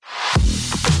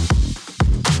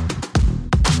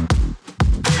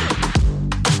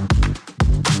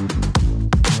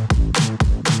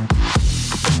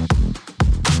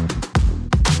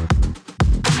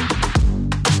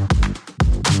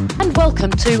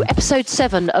welcome to episode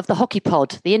 7 of the Hockey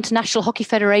Pod, the International Hockey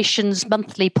Federation's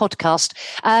monthly podcast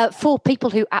for people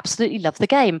who absolutely love the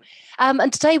game.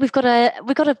 And today we've got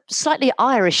a slightly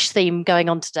Irish theme going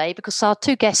on today because our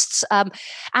two guests, Anna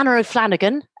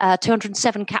O'Flanagan,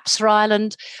 207 caps for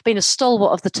Ireland, been a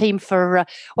stalwart of the team for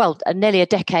nearly a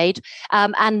decade,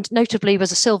 and notably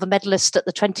was a silver medalist at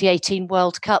the 2018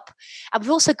 World Cup. And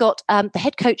we've also got the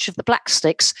head coach of the Black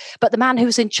Sticks, but the man who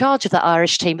was in charge of that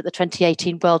Irish team at the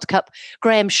 2018 World Cup,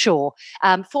 Graham Shaw,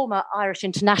 former Irish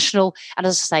international, and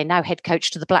as I say, now head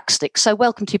coach to the Black Sticks. So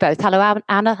welcome to you both. Hello,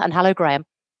 Anna, and hello, Graham.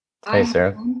 Hey,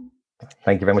 Sarah.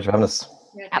 Thank you very much for having us.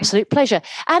 Absolute pleasure.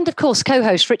 And of course,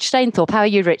 co-host Rich Stainthorpe. How are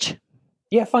you, Rich?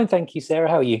 Yeah, fine. Thank you, Sarah.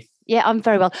 How are you? Yeah, I'm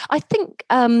very well. I think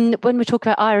when we talk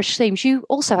about Irish themes, you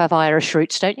also have Irish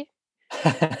roots, don't you?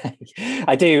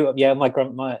 I do. Yeah, my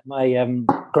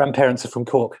grandparents are from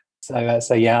Cork.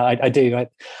 So yeah, I do.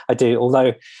 I do.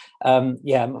 Although,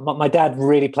 my dad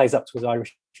really plays up to his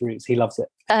Irish roots. He loves it.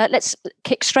 Let's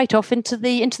kick straight off into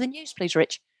the news, please,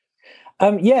 Rich.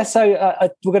 We're going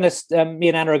to, me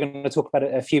and Anna are going to talk about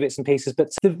a few bits and pieces,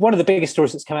 but one of the biggest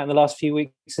stories that's come out in the last few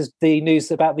weeks is the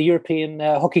news about the European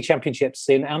Hockey Championships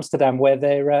in Amsterdam, where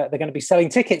they're going to be selling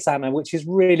tickets, Anna, which is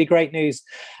really great news.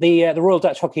 The Royal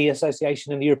Dutch Hockey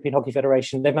Association and the European Hockey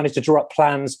Federation, they've managed to draw up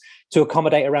plans to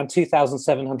accommodate around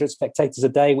 2,700 spectators a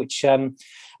day, which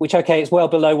is well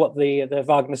below what the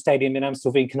Wagner Stadium in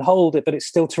Amstelveen can hold, but it's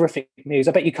still terrific news.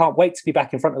 I bet you can't wait to be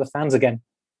back in front of the fans again.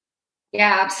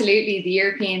 Yeah, absolutely. The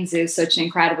Europeans is such an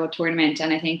incredible tournament,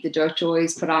 and I think the Dutch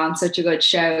always put on such a good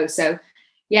show. So,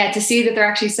 yeah, to see that they're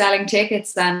actually selling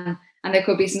tickets and there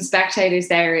could be some spectators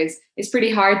there is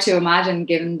pretty hard to imagine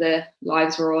given the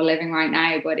lives we're all living right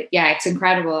now. But yeah, it's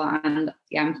incredible, and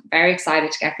yeah, I'm very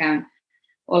excited to get going.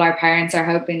 All our parents are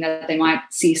hoping that they might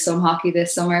see some hockey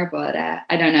this summer, but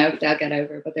I don't know if they'll get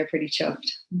over it, but they're pretty chuffed.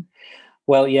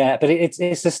 Well, yeah, but it's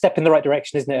a step in the right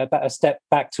direction, isn't it? A step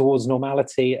back towards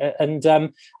normality. And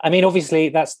I mean, obviously,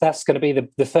 that's going to be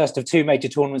the first of two major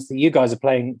tournaments that you guys are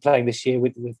playing this year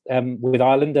with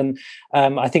Ireland. And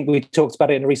I think we talked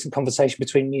about it in a recent conversation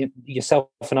between yourself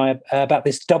and I about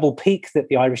this double peak that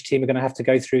the Irish team are going to have to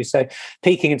go through. So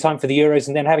peaking in time for the Euros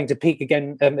and then having to peak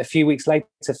again a few weeks later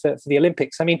for the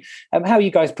Olympics. I mean, how are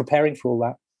you guys preparing for all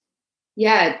that?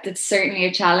 Yeah, that's certainly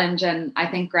a challenge, and I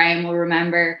think Graham will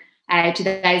remember.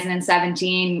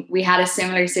 2017, we had a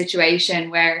similar situation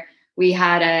where we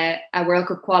had a World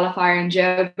Cup qualifier in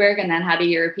Joburg and then had a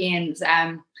Europeans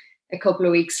a couple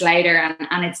of weeks later,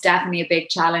 and it's definitely a big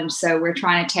challenge. So we're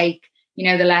trying to take,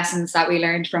 the lessons that we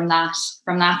learned from that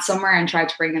summer and try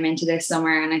to bring them into this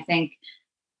summer. And I think,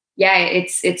 yeah,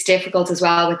 it's difficult as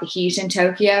well with the heat in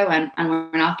Tokyo, and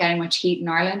we're not getting much heat in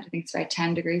Ireland. I think it's about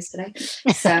 10 degrees today.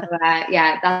 So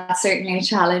yeah, that's certainly a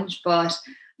challenge,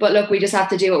 But look, we just have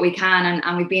to do what we can.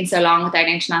 And we've been so long without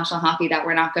international hockey that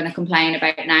we're not going to complain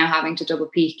about now having to double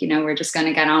peak. We're just going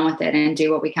to get on with it and do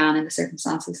what we can in the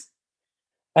circumstances.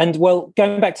 And well,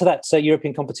 going back to that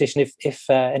European competition, if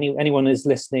anyone is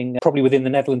listening, probably within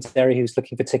the Netherlands area who's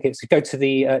looking for tickets, go to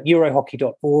the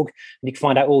eurohockey.org and you can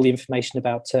find out all the information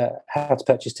about how to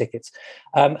purchase tickets.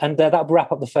 And that'll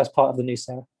wrap up the first part of the news,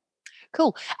 Sarah.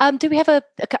 Cool. Do we have a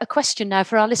question now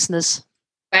for our listeners?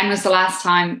 When was the last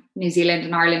time New Zealand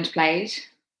and Ireland played?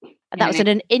 And that was in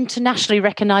an internationally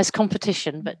recognised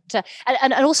competition. But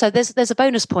and also there's a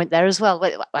bonus point there as well.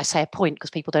 I say a point because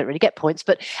people don't really get points.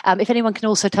 But if anyone can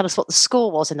also tell us what the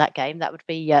score was in that game, that would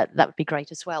be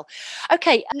great as well.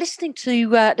 Okay, listening to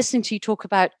you talk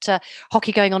about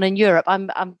hockey going on in Europe,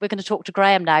 we're going to talk to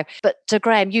Graham now. But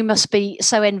Graham, you must be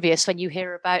so envious when you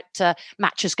hear about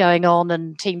matches going on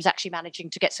and teams actually managing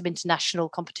to get some international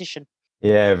competition.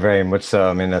 Yeah, very much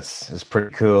so. I mean, it's pretty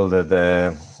cool that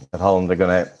at home they're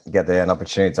going to get an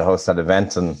opportunity to host that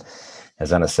event. And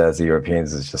as Anna says, the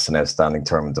Europeans is just an outstanding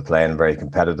tournament to play and a very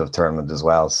competitive tournament as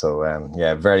well. So,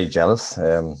 yeah, very jealous.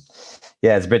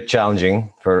 Yeah, it's a bit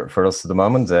challenging for us at the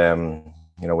moment.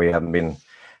 We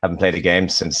haven't played a game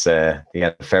since the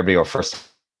end of February or 1st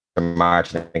of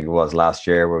March, I think it was last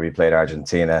year, where we played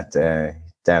Argentina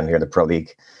down here in the Pro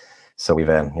League. So we've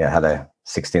had a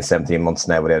 16, 17 months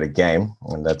now without a game.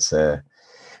 And that's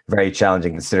very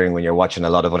challenging considering when you're watching a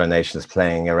lot of other nations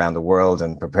playing around the world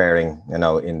and preparing, in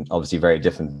obviously very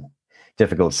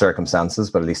difficult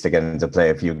circumstances, but at least they're getting to play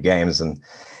a few games and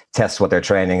test what they're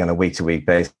training on a week-to-week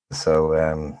basis.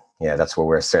 So, that's what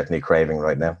we're certainly craving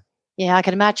right now. Yeah, I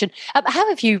can imagine. How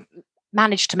have you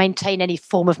managed to maintain any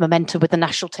form of momentum with the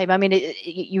national team? I mean,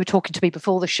 you were talking to me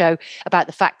before the show about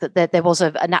the fact that there was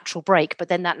a natural break, but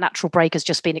then that natural break has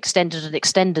just been extended and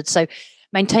extended. So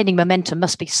maintaining momentum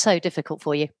must be so difficult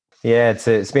for you. Yeah,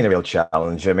 it's been a real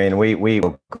challenge. I mean, we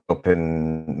woke up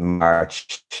in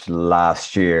March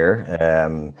last year,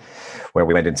 where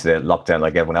we went into the lockdown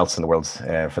like everyone else in the world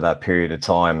for that period of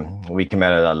time. We came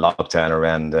out of that lockdown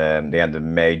around the end of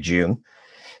May, June,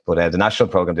 but the national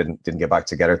program didn't get back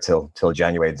together till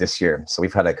January this year. So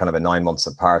we've had a kind of a 9 months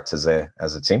apart as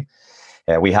a team.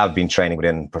 We have been training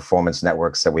within performance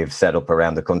networks that we've set up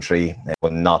around the country,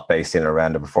 but not based in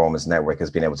around the performance network,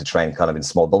 has been able to train kind of in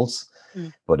small bubbles.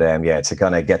 But yeah, to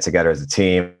kind of get together as a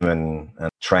team and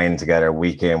train together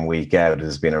week in, week out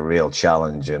has been a real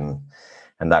challenge. And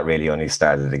that really only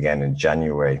started again in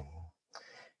January.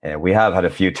 We have had a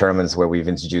few tournaments where we've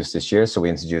introduced this year. So we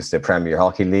introduced the Premier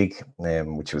Hockey League,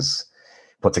 which was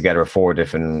put together 4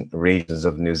 different regions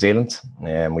of New Zealand.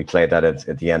 And we played that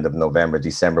at the end of November,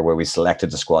 December, where we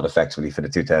selected the squad effectively for the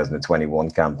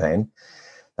 2021 campaign.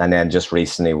 And then just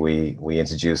recently we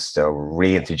reintroduced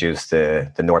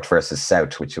the North versus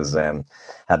South, which was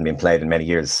hadn't been played in many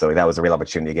years. So that was a real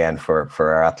opportunity again for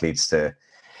our athletes to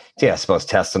I suppose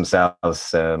test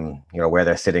themselves, where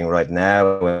they're sitting right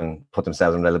now and put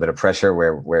themselves under a little bit of pressure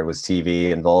where it was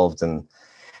TV involved, and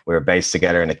we were based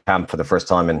together in a camp for the first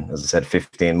time in, as I said,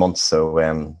 15 months. So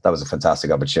that was a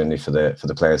fantastic opportunity for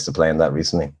the players to play in that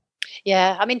recently.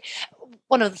 Yeah, I mean,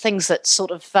 one of the things that sort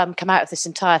of come out of this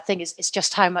entire thing is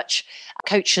just how much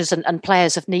coaches and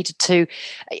players have needed to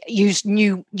use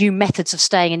new methods of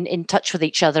staying in touch with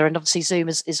each other. And obviously Zoom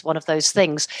is one of those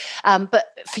things. But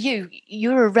for you,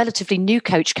 you're a relatively new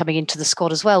coach coming into the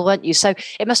squad as well, weren't you? So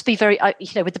it must be very,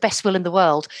 with the best will in the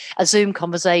world, a Zoom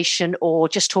conversation or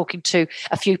just talking to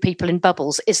a few people in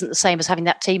bubbles isn't the same as having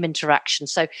that team interaction.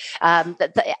 So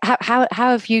how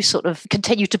have you sort of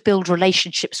continued to build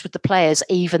relationships with the players,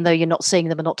 even though you're not seeing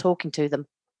them and not talking to them?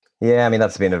 Yeah, I mean,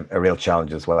 that's been a real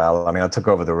challenge as well. I mean, I took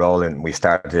over the role and we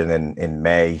started in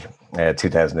May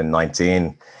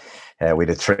 2019. We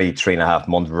did a 3.5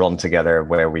 month run together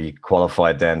where we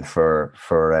qualified then for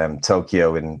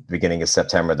Tokyo in the beginning of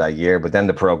September that year. But then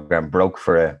the program broke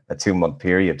for a 2 month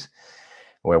period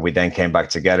where we then came back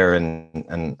together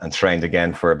and trained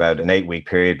again for about an 8 week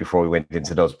period before we went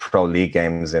into those pro league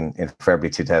games in February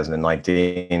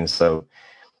 2019. So,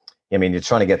 I mean, you're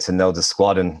trying to get to know the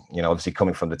squad, and obviously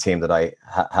coming from the team that I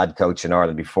had coached in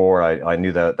Ireland before, I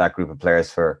knew that group of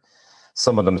players, for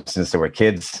some of them since they were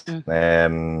kids,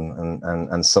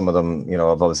 and some of them,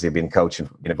 I've obviously been coaching,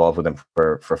 been involved with them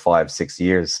for 5-6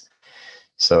 years.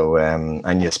 So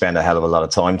and you spend a hell of a lot of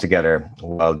time together.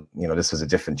 Well, this was a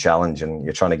different challenge, and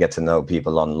you're trying to get to know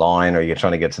people online, or you're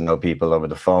trying to get to know people over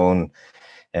the phone.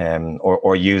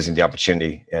 Or using the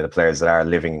opportunity, the players that are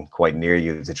living quite near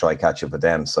you, to try catch up with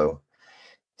them. So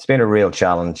it's been a real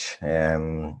challenge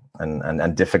and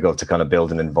difficult to kind of build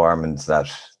an environment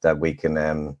that we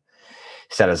can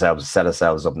set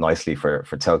ourselves up nicely for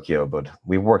Tokyo. But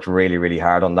we've worked really, really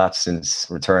hard on that since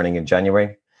returning in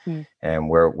January. And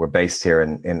we're based here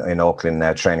in Auckland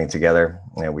now, training together.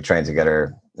 We train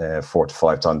together 4 to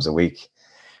 5 times a week,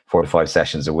 4 to 5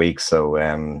 sessions a week. So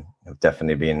I've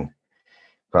definitely been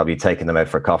probably taking them out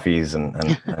for coffees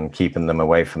and keeping them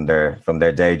away from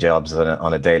their day jobs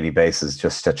on a daily basis,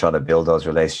 just to try to build those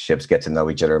relationships, get to know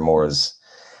each other more as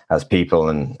people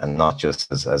and not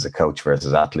just as a coach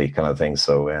versus athlete kind of thing.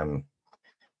 So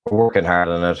we're working hard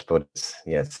on it, but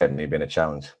it's certainly been a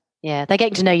challenge. Yeah, they're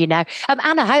getting to know you now.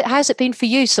 Anna, how's it been for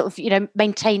you, sort of,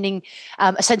 maintaining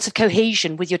a sense of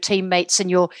cohesion with your teammates and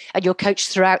your coach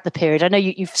throughout the period? I know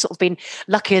you've sort of been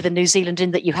luckier than New Zealand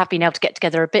in that you have been able to get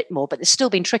together a bit more, but it's still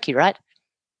been tricky, right?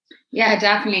 Yeah,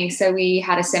 definitely. So we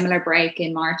had a similar break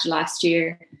in March last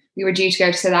year. We were due to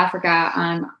go to South Africa,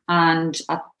 and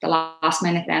at the last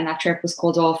minute then that trip was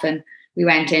called off and we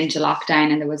went into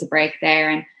lockdown and there was a break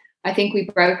there. And I think we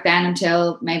broke then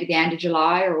until maybe the end of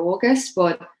July or August,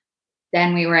 but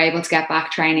then we were able to get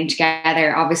back training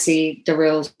together. Obviously, the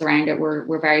rules around it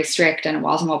were very strict and it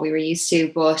wasn't what we were used to.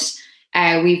 But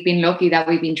we've been lucky that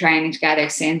we've been training together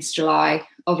since July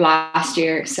of last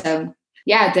year. So,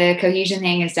 yeah, the cohesion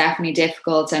thing is definitely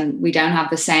difficult, and we don't have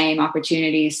the same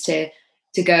opportunities to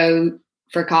go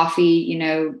for coffee.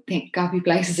 I think coffee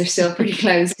places are still pretty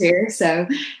closed here. So,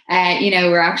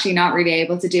 we're actually not really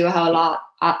able to do a whole lot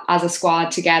as a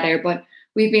squad together. But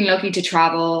we've been lucky to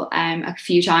travel a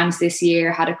few times this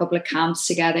year, had a couple of camps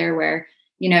together where,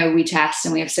 we test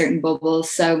and we have certain bubbles.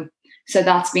 So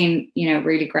that's been,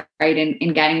 really great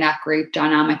in getting that group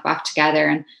dynamic back together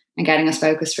and getting us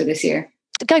focused for this year.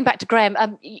 Going back to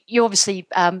Graham, you obviously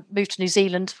moved to New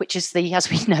Zealand, which is as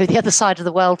we know, the other side of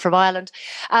the world from Ireland.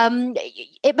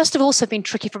 It must have also been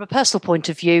tricky from a personal point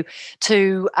of view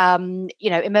to,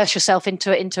 immerse yourself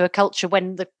into a culture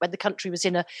when the country was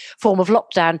in a form of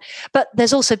lockdown. But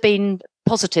there's also been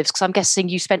positives, because I'm guessing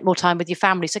you spent more time with your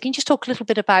family. So can you just talk a little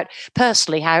bit about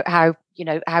personally how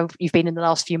you've been in the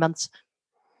last few months?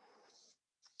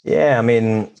 Yeah, I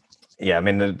mean,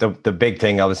 the big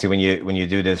thing, obviously, when you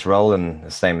do this role, and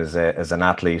the same as an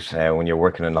athlete, when you're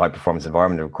working in a high performance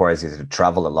environment, it requires you to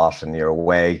travel a lot, and you're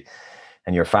away,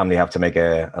 and your family have to make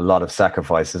a lot of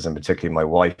sacrifices, and particularly my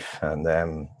wife.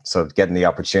 And so getting the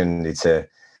opportunity to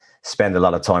spend a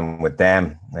lot of time with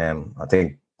them, I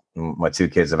think my two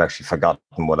kids have actually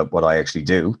forgotten what I actually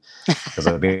do, because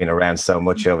I've been around so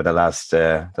much over the last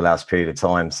period of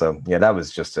time. So yeah, that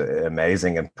was just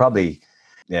amazing, and probably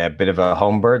a bit of a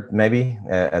home bird maybe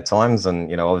at times.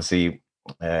 And obviously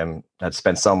I'd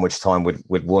spent so much time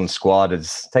with one squad. It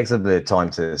takes a bit of time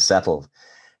to settle.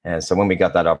 And so when we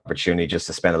got that opportunity just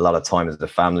to spend a lot of time as a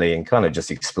family and kind of just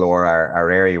explore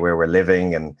our area where we're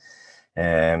living, and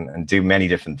do many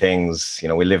different things.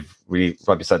 We live really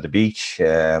right beside the beach.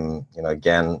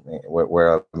 Again,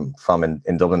 where I'm from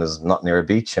in Dublin is not near a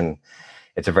beach, and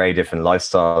it's a very different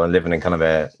lifestyle, and living in kind of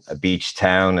a beach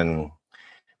town. And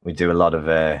we do a lot of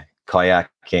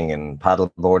kayaking and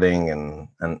paddle boarding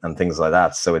and things like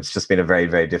that. So it's just been a very,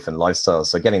 very different lifestyle.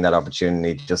 So getting that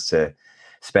opportunity just to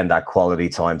spend that quality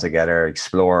time together,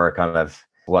 explore kind of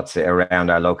what's around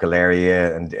our local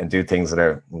area, and do things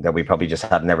that we probably just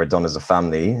had never done as a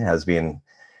family has been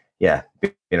a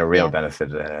real benefit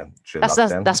through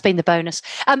lockdown. That's been the bonus.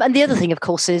 And the other thing, of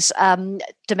course, is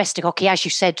domestic hockey. As you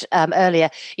said earlier,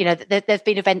 there've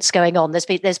been events going on. There's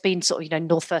been sort of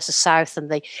North versus South and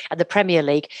the Premier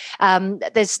League.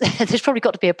 There's probably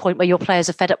got to be a point where your players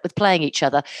are fed up with playing each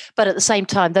other. But at the same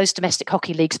time, those domestic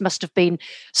hockey leagues must have been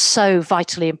so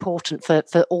vitally important for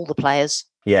all the players.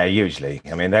 Yeah, hugely.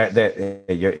 I mean,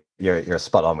 you're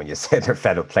spot on when you say they're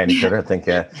fed up playing each other.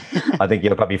 I think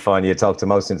you'll probably find you talk to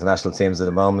most international teams at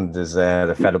the moment is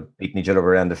they're fed up beating each other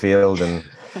around the field and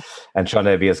trying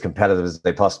to be as competitive as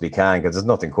they possibly can, because there's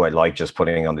nothing quite like just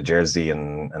putting on the jersey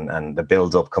and the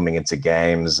build up coming into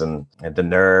games, and the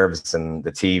nerves and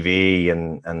the TV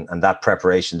and that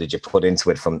preparation that you put into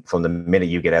it from the minute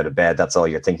you get out of bed. That's all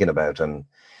you're thinking about, and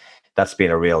that's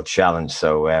been a real challenge.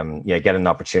 So getting an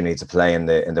opportunity to play in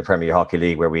the Premier Hockey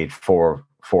League, where we had four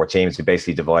teams. We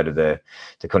basically divided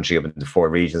the country up into four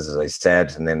regions, as I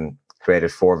said, and then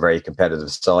created four very competitive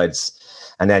sides,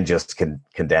 and then just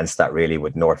condensed that really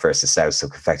with North versus South. So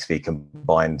effectively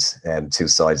combined two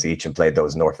sides each and played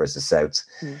those North versus South.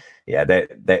 Yeah,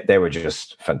 they were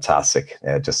just fantastic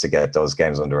just to get those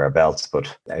games under our belts.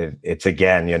 But it's,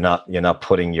 again, you're not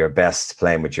putting your best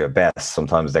playing with your best.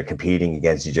 Sometimes they're competing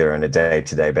against each other on a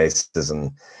day-to-day basis,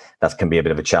 and that can be a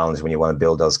bit of a challenge when you want to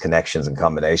build those connections and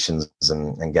combinations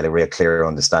and get a real clear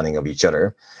understanding of each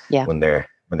other. Yeah. When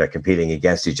they're competing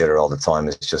against each other all the time,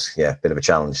 it's just a bit of a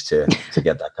challenge to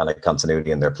get that kind of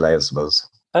continuity in their play, I suppose.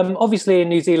 Obviously, in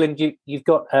New Zealand, you've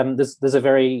got there's a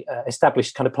very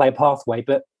established kind of player pathway,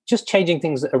 but just changing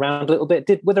things around a little bit.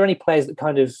 Were there any players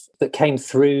that came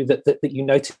through that you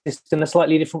noticed in a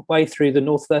slightly different way through the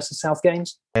North versus South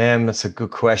games? That's a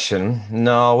good question.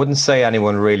 No, I wouldn't say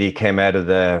anyone really came out of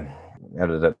the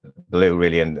blue,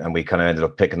 really, and we kind of ended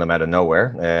up picking them out of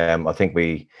nowhere. I think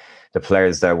the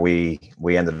players that we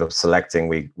ended up selecting,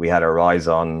 we had our eyes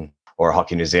on, or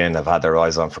Hockey New Zealand have had their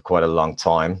eyes on for quite a long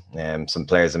time. Some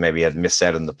players that maybe had missed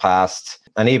out in the past,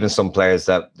 and even some players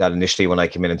that initially, when I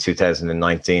came in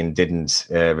 2019, didn't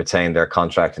retain their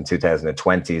contract in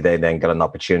 2020. They then got an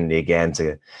opportunity again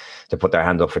to put their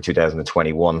hand up for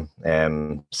 2021.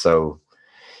 So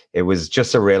it was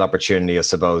just a real opportunity, I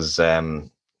suppose, to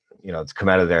come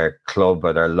out of their club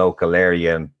or their local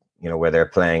area, and where they're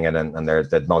playing, and they're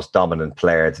the most dominant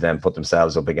player, to then put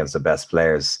themselves up against the best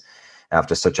players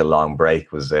after such a long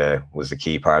break was the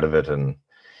key part of it. And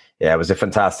yeah, it was a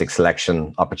fantastic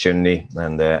selection opportunity,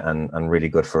 and really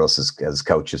good for us as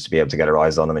coaches to be able to get our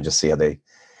eyes on them and just see how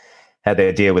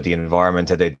they deal with the environment,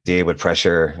 how they deal with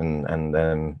pressure,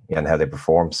 and how they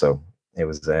perform. So it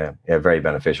was very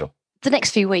beneficial. The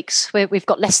next few weeks, we've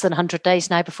got less than 100 days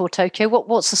now before Tokyo.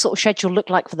 What's the sort of schedule look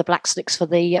like for the Black Sticks for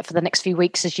the next few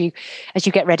weeks as you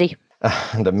get ready?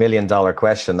 The $1 million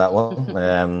question, that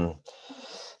one.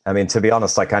 I mean, to be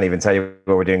honest, I can't even tell you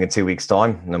what we're doing in 2 weeks'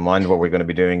 time. Never mind what we're going to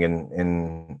be doing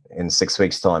in 6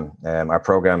 weeks' time. Our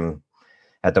program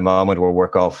at the moment, we'll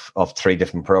work off 3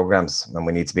 different programs, and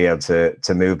we need to be able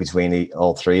to move between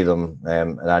all 3 of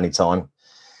them at any time.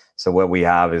 So what we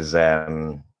have is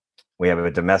we have a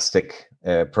domestic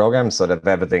program, so that if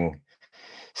everything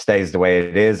stays the way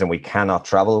it is and we cannot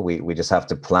travel, we just have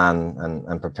to plan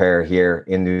and prepare here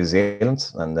in New Zealand,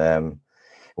 and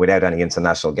without any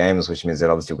international games, which means that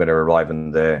obviously we're going to arrive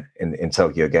in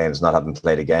Tokyo Games not having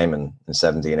played a game in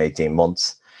 17, 18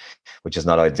 months, which is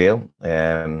not ideal.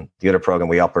 The other program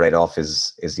we operate off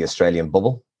is the Australian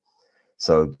bubble.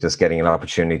 So just getting an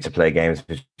opportunity to play games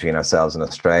between ourselves and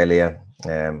Australia,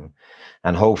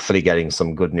 and hopefully getting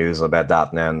some good news about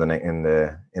that now in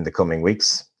the coming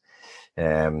weeks.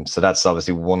 So that's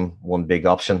obviously one big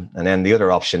option. And then the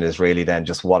other option is really then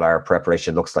just what our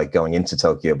preparation looks like going into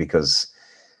Tokyo, because,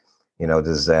 you know,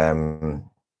 there's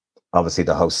obviously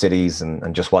the host cities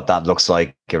and just what that looks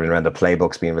like, given around the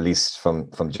playbooks being released from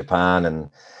Japan, and,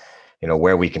 you know,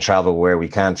 where we can travel, where we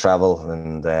can't travel.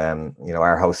 And, you know,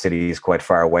 our host city is quite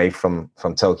far away from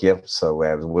Tokyo. So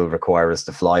it will require us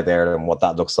to fly there, and what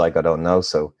that looks like, I don't know.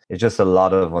 So it's just a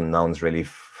lot of unknowns really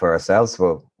for ourselves.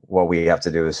 Well, what we have to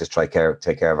do is just take care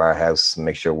of our house and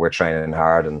make sure we're training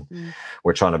hard, and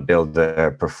we're trying to build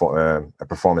a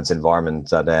performance environment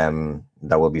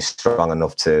that will be strong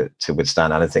enough to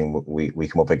withstand anything we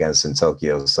come up against in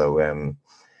Tokyo. So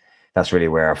that's really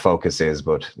where our focus is.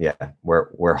 But yeah,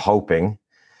 we're hoping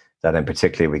that in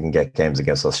particular we can get games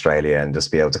against Australia and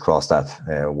just be able to cross that,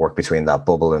 work between that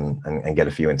bubble and get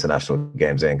a few international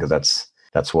games in, because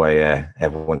that's why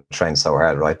everyone trains so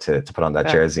hard, right? To put on that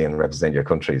jersey and represent your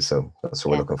country. So that's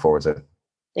what we're looking forward to.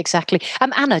 Exactly.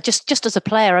 Anna, just as a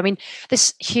player, I mean,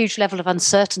 this huge level of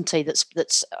uncertainty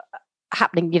that's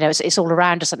happening, you know, it's all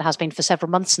around us and has been for several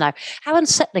months now. How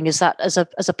unsettling is that as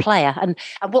a player? And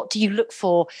what do you look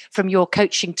for from your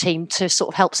coaching team to sort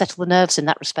of help settle the nerves in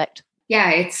that respect?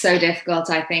 Yeah, it's so difficult.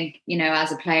 I think, you know,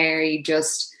 as a player, you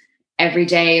just, every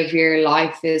day of your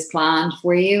life is planned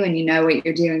for you, and you know what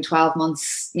you're doing 12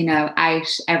 months, you know, out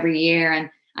every year.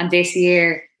 And this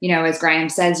year, you know, as Graham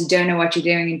says, you don't know what you're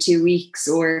doing in 2 weeks,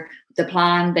 or the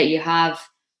plan that you have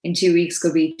in 2 weeks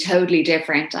could be totally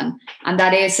different. And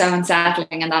that is so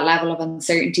unsettling, and that level of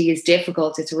uncertainty is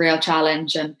difficult. It's a real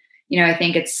challenge. And, you know, I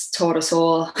think it's taught us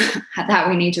all that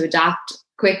we need to adapt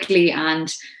quickly,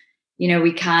 and, you know,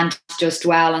 we can't just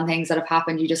dwell on things that have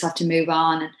happened. You just have to move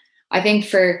on. And I think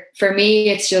for me,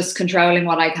 it's just controlling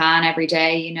what I can every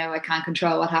day. You know, I can't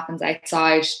control what happens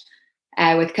outside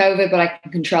with COVID, but I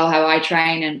can control how I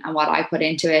train and what I put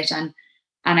into it. And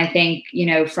I think, you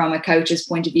know, from a coach's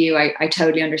point of view, I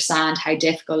totally understand how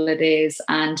difficult it is.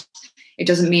 And it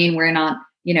doesn't mean we're not,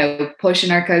 you know,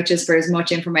 pushing our coaches for as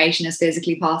much information as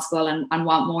physically possible and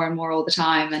want more and more all the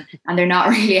time. And they're not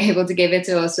really able to give it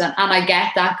to us. And I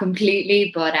get that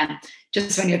completely. But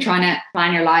just when you're trying to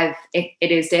plan your life, it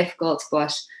is difficult.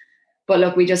 But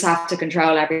look, we just have to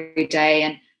control every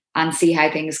day and see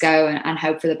how things go and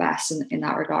hope for the best in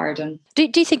that regard. And do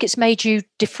you think it's made you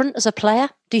different as a player?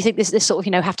 Do you think this sort of,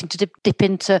 you know, having to dip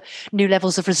into new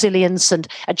levels of resilience and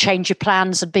change your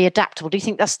plans and be adaptable, do you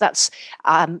think that's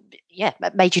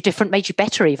made you different, made you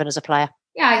better even as a player?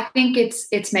 Yeah, I think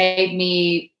it's made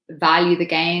me value the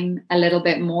game a little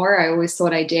bit more. I always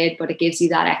thought I did, but it gives you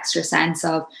that extra sense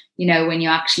of, you know, when you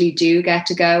actually do get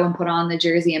to go and put on the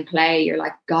jersey and play, you're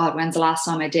like, God, when's the last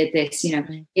time I did this? You know,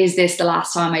 is this the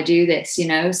last time I do this? You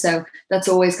know, so that's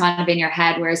always kind of in your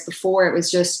head. Whereas before it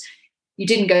was just, you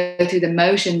didn't go through the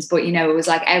motions, but, you know, it was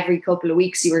like every couple of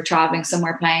weeks you were traveling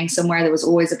somewhere, playing somewhere. There was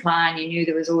always a plan. You knew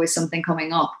there was always something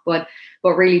coming up, but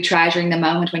really treasuring the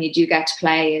moment when you do get to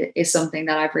play is something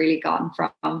that I've really gotten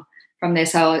from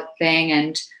this whole thing.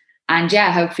 And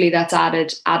yeah, hopefully that's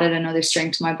added another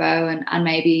string to my bow and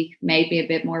maybe made me a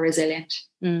bit more resilient.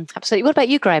 Absolutely. What about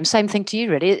you, Graham? Same thing to you,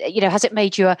 really. You know, has it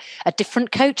made you a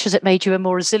different coach? Has it made you a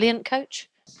more resilient coach?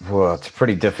 Well, it's a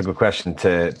pretty difficult question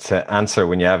to answer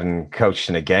when you haven't coached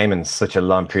in a game in such a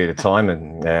long period of time.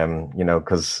 And, you know,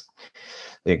 because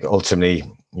ultimately,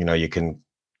 you know, you can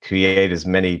create as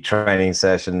many training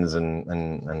sessions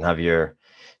and have your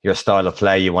style of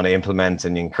play you want to implement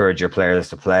and encourage your players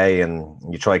to play, and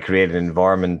you try to create an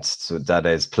environment that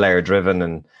is player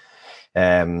driven.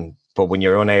 And but when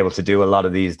you're unable to do a lot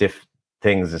of these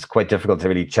things, it's quite difficult to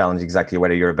really challenge exactly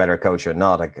whether you're a better coach or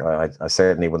not. I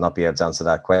certainly will not be able to answer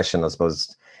that question. I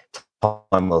suppose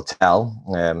time will tell.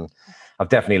 I've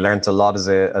definitely learned a lot as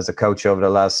a coach over the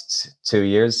last 2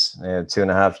 years,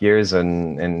 2.5 years,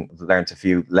 and learned a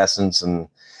few lessons and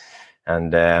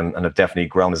I've definitely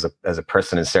grown as a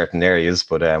person in certain areas.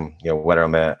 But you know, whether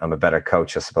I'm a better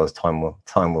coach, I suppose time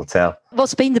will tell.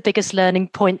 What's been the biggest learning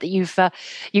point that you've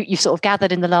sort of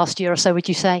gathered in the last year or so, would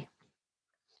you say?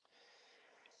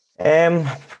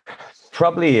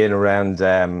 Probably in around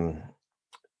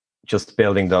just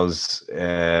building those,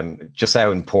 just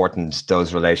how important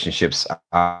those relationships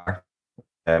are.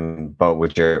 both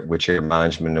with your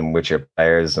management and with your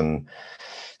players, and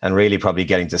really probably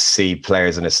getting to see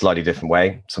players in a slightly different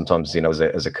way. Sometimes,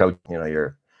 as a coach,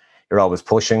 you're always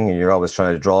pushing and you're always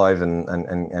trying to drive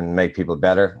and make people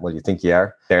better. Well, you think you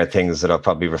are. There are things that I've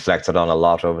probably reflected on a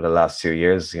lot over the last 2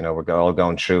 years. We're all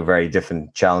going through very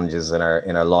different challenges in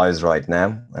our lives right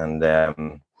now,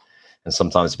 and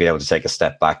sometimes to be able to take a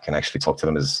step back and actually talk to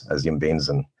them as human beings,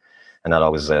 and not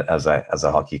always as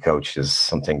a hockey coach, is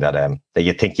something that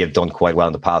you think you've done quite well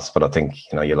in the past, but I think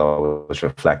you'll always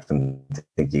reflect and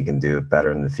think you can do it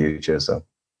better in the future. So.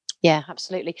 Yeah,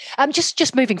 absolutely.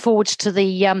 Just moving forward to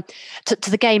the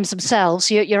to the games themselves.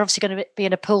 You're obviously going to be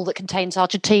in a pool that contains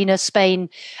Argentina,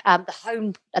 Spain,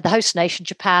 the host nation,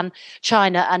 Japan,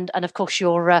 China, and of course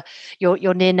your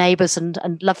near neighbours and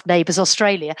loved neighbours,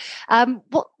 Australia.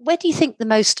 Where do you think the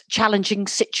most challenging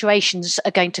situations are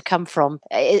going to come from?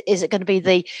 Is it going to be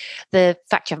the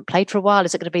fact you haven't played for a while?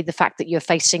 Is it going to be the fact that you're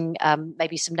facing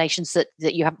maybe some nations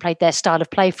that you haven't played their style of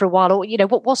play for a while, or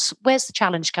where's the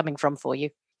challenge coming from for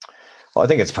you? Well, I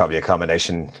think it's probably a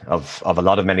combination of a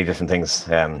lot of many different things.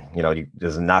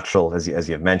 There's a natural, as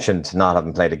you've mentioned, not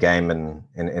having played a game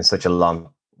in such a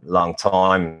long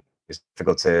time. It's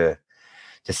difficult to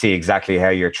see exactly how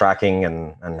you're tracking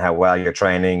and how well you're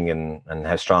training and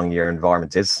how strong your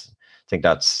environment is. I think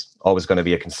that's always going to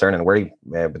be a concern and worry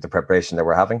with the preparation that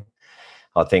we're having.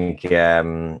 I think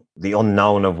the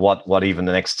unknown of what even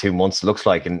the next 2 months looks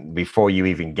like, and before you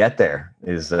even get there,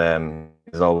 is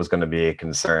always going to be a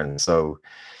concern. So,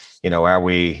 are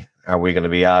we going to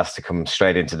be asked to come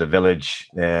straight into the village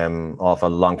off a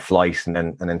long flight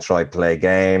and then try play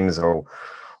games, or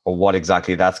what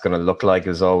exactly that's going to look like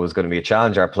is always going to be a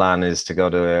challenge. Our plan is to go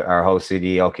to our host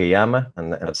city, Okayama,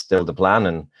 and that's still the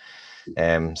plan.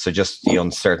 And so just the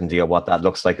uncertainty of what that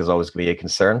looks like is always going to be a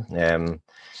concern.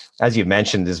 As you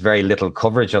mentioned, there's very little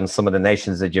coverage on some of the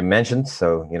nations that you mentioned.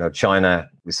 So, China,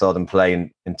 we saw them play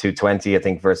in 220, I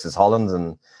think, versus Holland.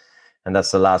 And that's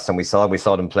the last time we saw it. We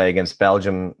saw them play against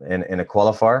Belgium in a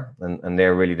qualifier. And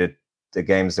they're really the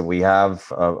games that we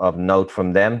have of note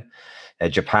from them.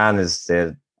 Japan is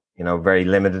very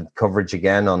limited coverage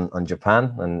again on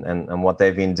Japan and what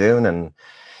they've been doing. And,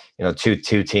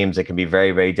 two teams that can be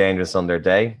very, very dangerous on their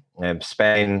day.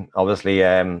 Spain, obviously,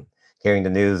 hearing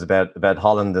the news about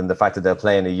Holland and the fact that they're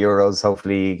playing the Euros,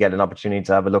 hopefully you get an opportunity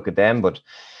to have a look at them. But,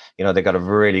 they've got a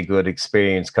really good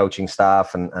experienced coaching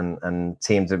staff and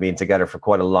teams have been together for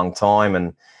quite a long time.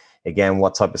 And again,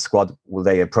 what type of squad will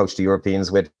they approach the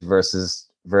Europeans with versus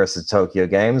Tokyo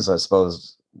Games? I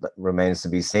suppose that remains to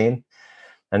be seen.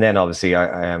 And then obviously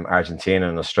Argentina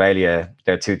and Australia,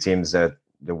 they're two teams that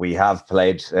we have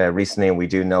played recently and we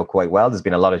do know quite well. There's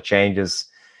been a lot of changes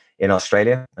in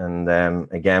Australia. And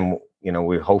again,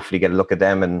 we hopefully get a look at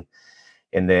them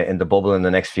in the bubble in the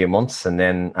next few months. And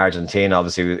then Argentina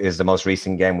obviously is the most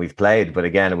recent game we've played. But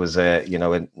again, it was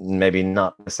maybe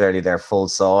not necessarily their full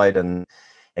side. And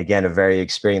again, a very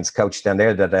experienced coach down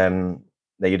there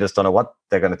that you just don't know what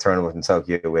they're going to turn up in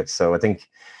Tokyo with. So I think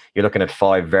you're looking at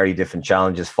 5 very different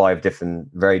challenges, 5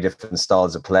 very different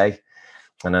styles of play.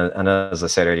 And as I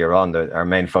said earlier on, our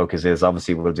main focus is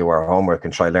obviously we'll do our homework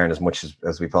and try to learn as much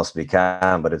as we possibly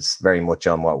can. But it's very much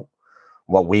on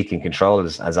what we can control,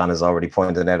 as Anna's already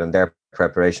pointed out in their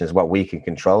preparation, is what we can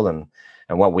control. And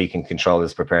what we can control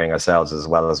is preparing ourselves as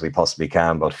well as we possibly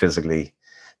can, both physically,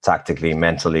 tactically,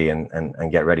 mentally,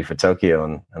 and get ready for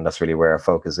Tokyo. And that's really where our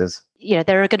focus is.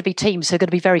 There are going to be teams who are going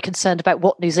to be very concerned about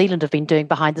what New Zealand have been doing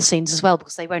behind the scenes as well,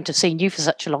 because they won't have seen you for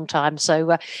such a long time.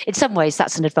 So in some ways,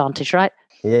 that's an advantage, right?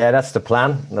 Yeah, that's the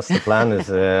plan. That's the plan is,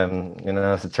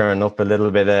 to turn up a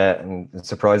little bit and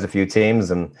surprise a few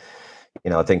teams. And,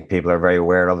 I think people are very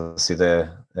aware of, obviously,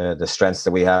 the strengths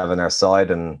that we have on our side.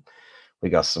 And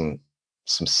we got some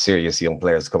serious young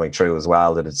players coming through as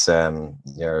well that it's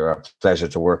a pleasure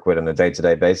to work with on a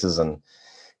day-to-day basis. And,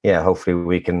 yeah, hopefully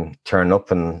we can turn up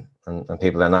and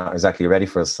people are not exactly ready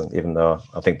for us, even though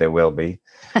I think they will be.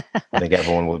 I think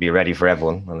everyone will be ready for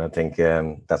everyone. And I think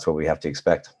that's what we have to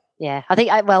expect. Yeah, I think,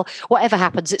 whatever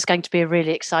happens, it's going to be a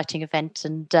really exciting event.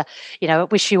 And, I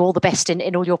wish you all the best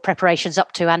in all your preparations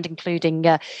up to and including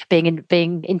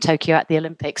being in Tokyo at the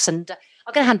Olympics. And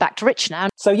I'm going to hand back to Rich now.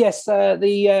 So, yes,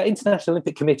 the International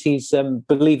Olympic Committee's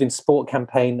Believe in Sport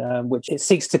campaign, which it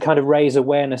seeks to kind of raise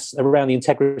awareness around the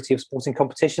integrity of sporting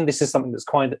competition. This is something that's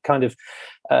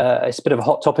it's a bit of a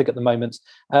hot topic at the moment.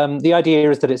 The idea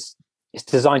is that it's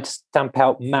designed to stamp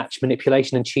out match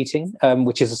manipulation and cheating,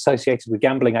 which is associated with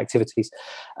gambling activities.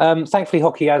 Thankfully,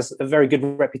 hockey has a very good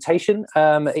reputation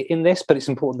in this, but it's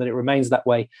important that it remains that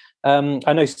way.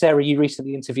 I know, Sarah, you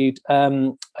recently interviewed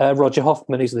Roger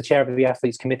Hoffman, who's the chair of the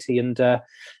Athletes Committee, and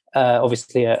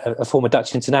obviously a former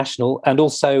Dutch international, and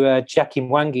also Jackie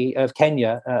Mwangi of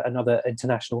Kenya, another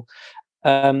international.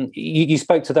 You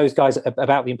spoke to those guys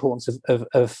about the importance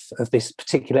of this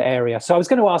particular area. So I was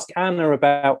going to ask Anna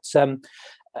about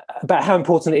how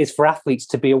important it is for athletes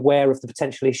to be aware of the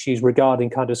potential issues regarding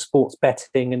kind of sports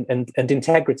betting and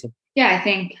integrity. Yeah, I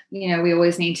think, we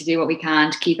always need to do what we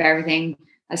can to keep everything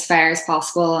as fair as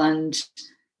possible and,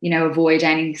 avoid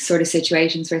any sort of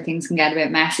situations where things can get a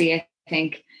bit messy. I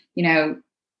think,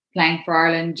 playing for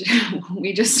Ireland,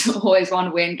 we just always want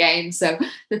to win games. So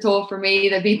the thought for me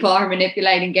that people are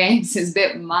manipulating games is a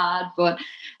bit mad, but,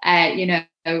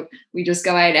 we just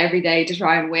go out every day to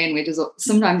try and win, which is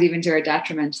sometimes even to our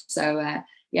detriment. So,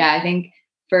 I think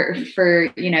for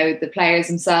the players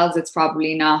themselves, it's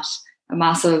probably not a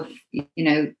massive,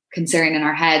 concern in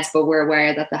our heads, but we're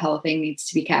aware that the whole thing needs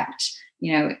to be kept,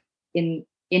 in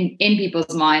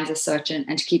people's minds as such,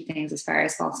 and to keep things as fair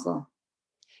as possible.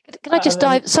 Can I just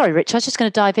dive? Sorry, Rich. I was just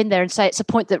going to dive in there and say it's a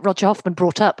point that Roger Hoffman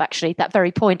brought up. Actually, that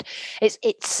very point.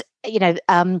 It's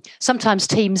sometimes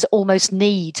teams almost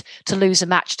need to lose a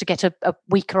match to get a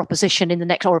weaker opposition in the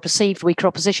next, or a perceived weaker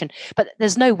opposition. But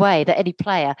there's no way that any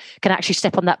player can actually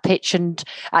step on that pitch and,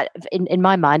 in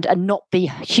my mind, and not be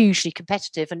hugely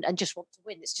competitive and just want to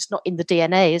win. It's just not in the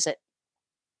DNA, is it?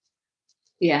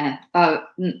 Yeah,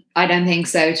 I don't think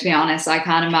so. To be honest, I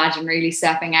can't imagine really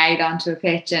stepping out onto a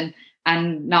pitch and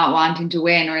not wanting to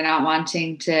win, or not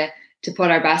wanting to put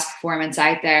our best performance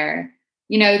out there.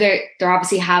 There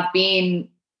obviously have been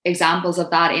examples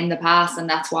of that in the past, and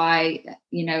that's why,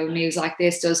 news like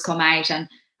this does come out and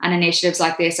initiatives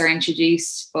like this are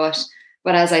introduced. But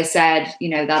as I said,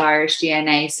 that Irish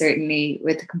DNA, certainly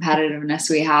with the competitiveness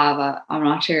we have, I'm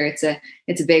not sure it's a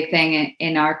big thing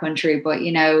in our country, but,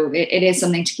 it is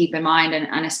something to keep in mind,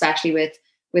 and especially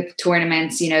with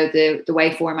tournaments, the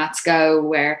way formats go,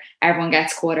 where everyone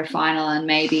gets quarterfinal, and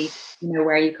maybe,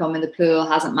 where you come in the pool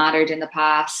hasn't mattered in the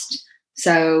past.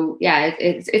 So yeah,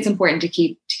 it's important to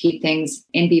keep things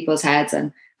in people's heads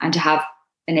and to have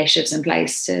initiatives in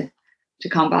place to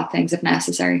combat things if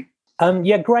necessary.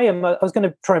 Graham, I was going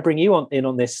to try and bring you in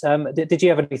on this. Did you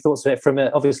have any thoughts of it from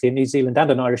obviously a New Zealand and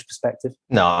an Irish perspective?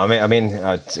 No, I mean,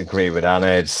 I'd agree with Anna.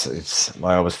 It's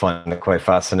I always find it quite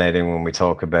fascinating when we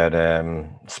talk about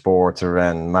sport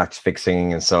around match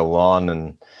fixing and so on,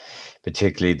 and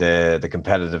particularly the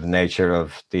competitive nature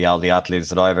of all the athletes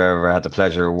that I've ever had the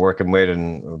pleasure of working with,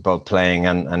 and both playing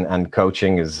and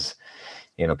coaching is.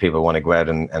 People want to go out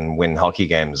and win hockey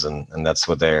games, and that's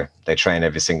what they train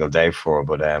every single day for.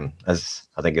 But as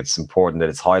I think it's important that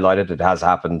it's highlighted, it has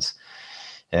happened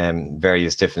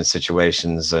various different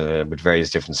situations with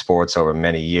various different sports over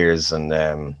many years, and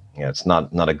it's not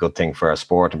a good thing for our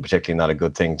sport, and particularly not a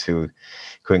good thing to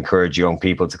encourage young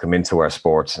people to come into our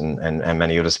sport and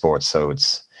many other sports. So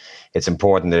it's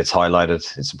important that it's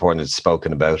highlighted. It's important that it's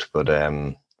spoken about, but.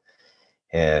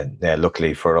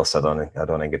 Luckily for us, I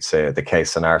don't think it's the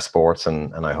case in our sports,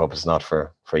 and I hope it's not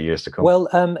for years to come. Well,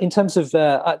 in terms of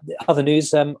other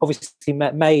news, obviously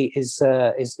May is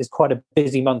quite a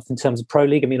busy month in terms of Pro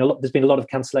League. I mean, there's been a lot of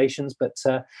cancellations, but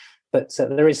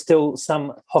there is still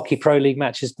some Hockey Pro League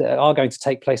matches that are going to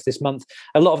take place this month.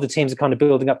 A lot of the teams are kind of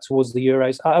building up towards the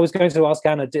Euros. I was going to ask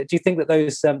Anna, do you think that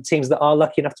those teams that are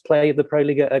lucky enough to play the Pro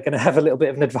League are going to have a little bit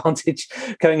of an advantage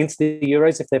going into the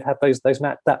Euros if they've had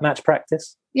that match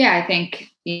practice? Yeah, I think,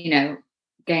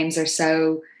 games are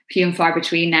so few and far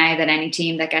between now that any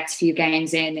team that gets a few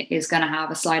games in is going to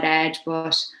have a slight edge.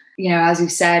 But, as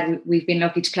we've said, we've been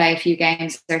lucky to play a few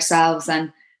games ourselves,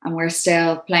 and we're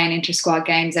still playing inter-squad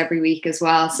games every week as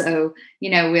well. So,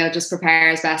 we'll just prepare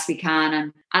as best we can.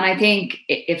 And I think,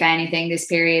 if anything, this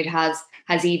period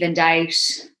has evened out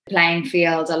the playing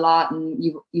field a lot, and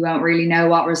you won't really know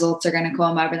what results are going to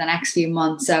come over the next few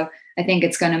months. So I think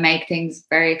it's going to make things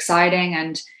very exciting,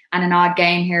 and an odd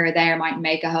game here or there might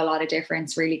make a whole lot of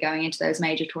difference really going into those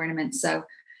major tournaments. So,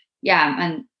 yeah,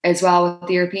 and as well with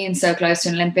the Europeans so close to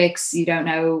Olympics, you don't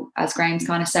know, as Graham's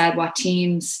kind of said, what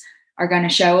teams are going to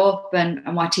show up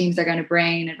and what teams they're going to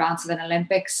bring in advance of an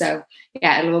Olympics. So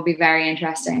yeah, it will be very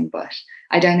interesting, but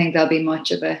I don't think there'll be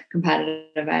much of a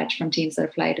competitive edge from teams that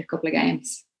have played a couple of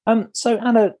games. So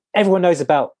Anna, everyone knows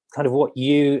about kind of what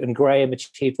you and Graham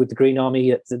achieved with the Green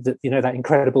Army at that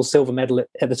incredible silver medal at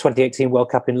the 2018 World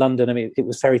Cup in London. I mean, it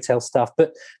was fairy tale stuff,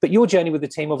 but your journey with the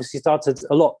team obviously started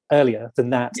a lot earlier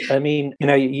than that. I mean,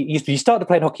 you started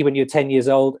playing hockey when you were 10 years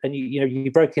old, and you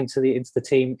broke into the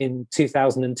team in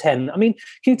 2010. I mean,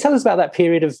 can you tell us about that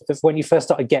period of when you first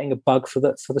started getting a bug for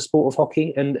the sport of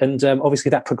hockey, and obviously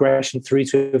that progression through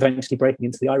to eventually breaking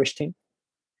into the Irish team?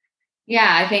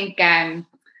 Yeah, I think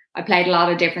I played a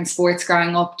lot of different sports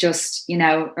growing up, just, you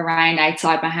know, around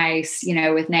outside my house, you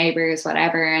know, with neighbours,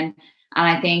 whatever. And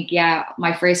I think, yeah,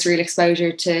 my first real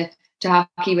exposure to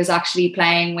hockey was actually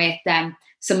playing with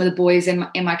some of the boys in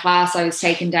my class. I was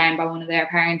taken down by one of their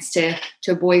parents to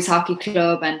a boys hockey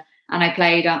club, and I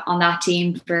played on that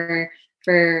team for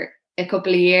a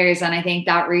couple of years. And I think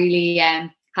that really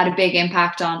had a big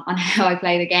impact on how I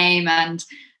play the game,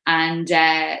 and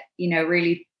you know,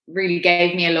 really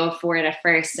gave me a love for it at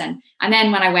first. And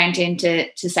then when I went into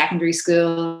secondary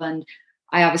school, and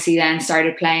I obviously then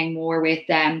started playing more with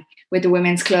the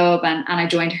women's club, and I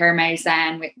joined Hermes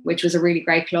then, which was a really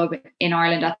great club in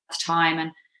Ireland at the time,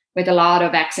 and with a lot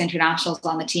of ex-internationals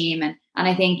on the team. And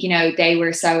I think, you know, they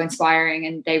were so inspiring,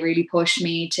 and they really pushed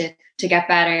me to get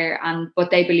better,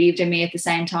 but they believed in me at the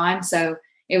same time. So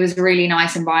it was a really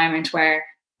nice environment where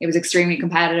it was extremely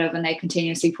competitive, and they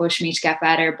continuously pushed me to get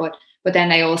better. But then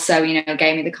they also, you know,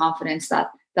 gave me the confidence that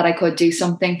I could do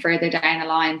something further down the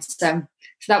line. So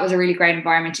that was a really great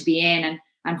environment to be in.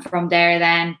 And from there,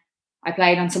 then I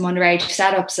played on some underage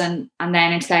setups, and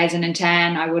then in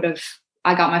 2010,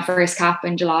 I got my first cap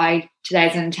in July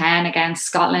 2010 against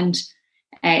Scotland.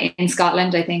 In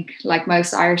Scotland, I think, like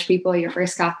most Irish people, your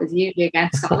first cap is usually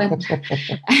against Scotland.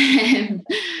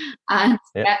 And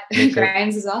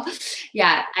grounds as well.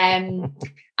 Yeah. And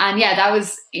yeah, that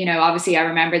was, you know, obviously I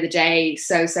remember the day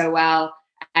so well.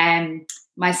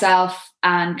 Myself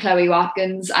and Chloe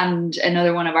Watkins and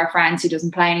another one of our friends who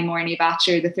doesn't play anymore, Nia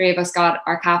Batcher, the three of us got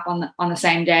our cap on the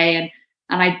same day.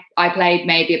 And I played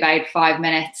maybe about 5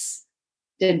 minutes.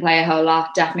 Didn't play a whole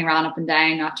lot, definitely ran up and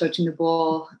down, not touching the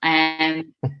ball.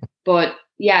 But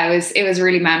yeah, it was a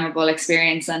really memorable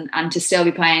experience, and to still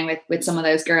be playing with some of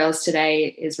those girls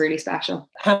today is really special.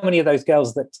 How many of those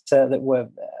girls that were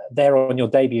there on your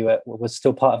debut was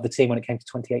still part of the team when it came to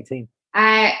 2018?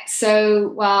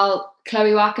 Well,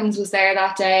 Chloe Watkins was there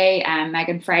that day,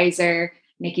 Megan Fraser,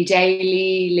 Nikki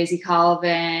Daly, Lizzie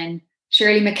Colvin,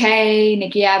 Shirley McKay,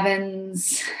 Nikki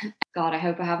Evans. God, I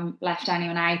hope I haven't left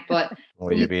anyone out, but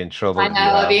you'd be in trouble. I know,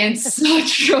 I'll be in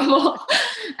such trouble.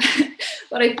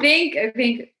 But I think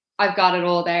I've got it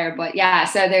all there. But yeah,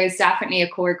 so there's definitely a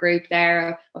core group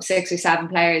there of 6 or 7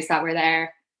 players that were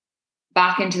there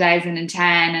back in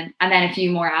 2010, and then a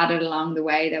few more added along the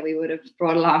way that we would have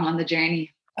brought along on the journey.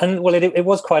 And well, it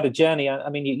was quite a journey. I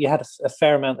mean, you had a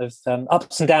fair amount of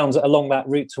ups and downs along that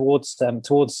route towards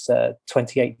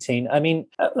 2018. I mean,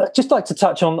 I'd just like to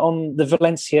touch on the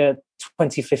Valencia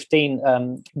 2015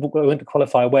 winter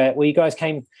qualifier where you guys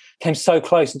came so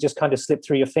close and just kind of slipped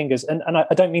through your fingers. And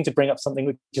I don't mean to bring up something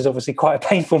which is obviously quite a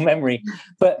painful memory,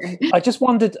 but I just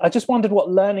wondered what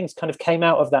learnings kind of came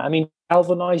out of that. I mean,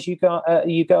 galvanize you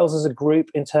girls as a group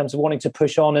in terms of wanting to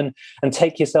push on and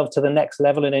take yourself to the next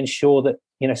level and ensure that,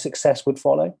 you know, success would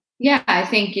follow? Yeah, I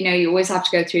think, you know, you always have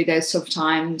to go through those tough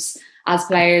times as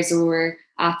players or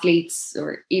athletes,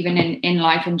 or even in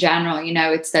life in general. You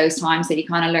know, it's those times that you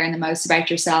kind of learn the most about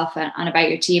yourself and about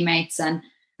your teammates. And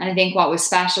I think what was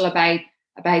special about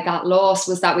that loss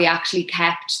was that we actually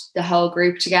kept the whole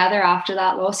group together after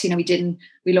that loss. You know,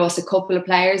 we lost a couple of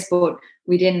players, but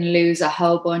we didn't lose a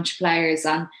whole bunch of players.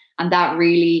 And that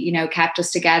really, you know, kept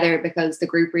us together because the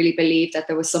group really believed that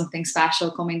there was something special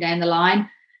coming down the line.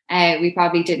 We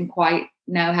probably didn't quite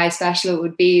know how special it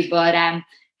would be, but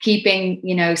keeping,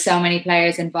 you know, so many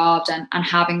players involved and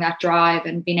having that drive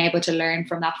and being able to learn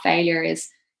from that failure is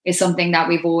something that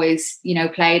we've always, you know,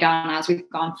 played on as we've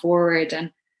gone forward.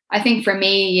 And I think for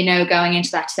me, you know, going into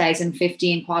that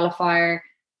 2015 qualifier,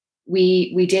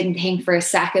 we didn't think for a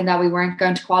second that we weren't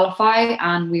going to qualify,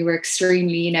 and we were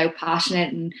extremely, you know,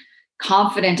 passionate and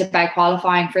confident about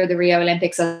qualifying for the Rio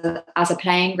Olympics as a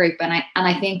playing group. And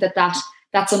I think that's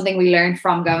something we learned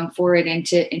from going forward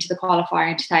into the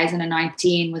qualifier in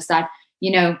 2019, was that,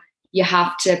 you know, you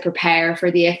have to prepare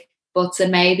for the if, buts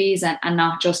and maybes and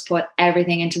not just put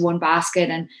everything into one basket.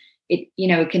 And it, you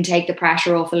know, it can take the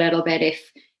pressure off a little bit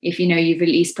if you know, you've at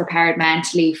least prepared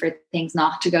mentally for things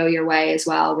not to go your way as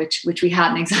well, which we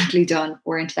hadn't exactly done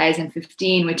for in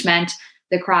 2015, which meant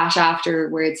the crash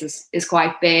afterwards is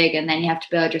quite big, and then you have to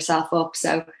build yourself up.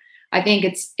 So I think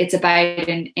it's about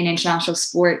in international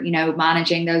sport, you know,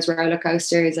 managing those roller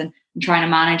coasters and trying to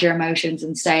manage your emotions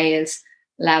and stay as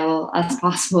level as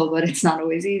possible, but it's not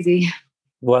always easy.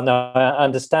 Well, no, I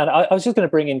understand. I was just going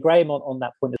to bring in Graham on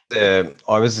that point.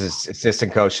 I was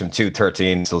assistant coach from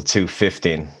 2013 till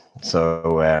 2015.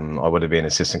 So I would have been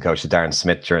assistant coach to Darren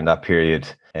Smith during that period.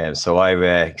 So I've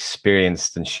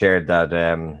experienced and shared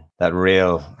that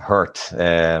real hurt,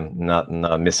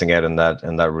 not missing out on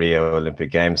that Rio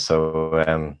Olympic Games. So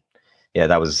yeah,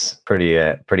 that was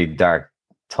pretty dark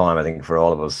time, I think, for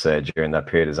all of us during that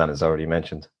period, as Anna's already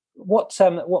mentioned.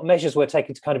 What measures were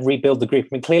taken to kind of rebuild the group?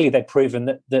 I mean, clearly they'd proven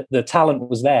that the talent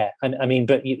was there, and I mean,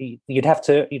 but you'd have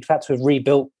to have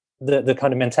rebuilt the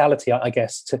kind of mentality, I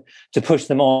guess, to push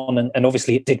them on, and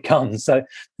obviously it did come. So,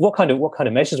 what kind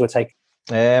of measures were taken?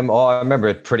 I remember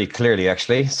it pretty clearly,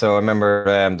 actually. So I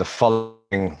remember the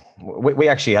following. We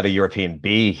actually had a European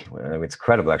B. It's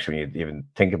incredible, actually, when you even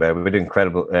think about it. We did an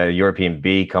incredible European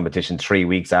B competition 3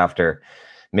 weeks after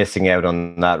missing out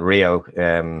on that Rio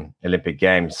Olympic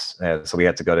Games. So we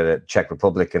had to go to the Czech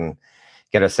Republic and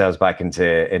get ourselves back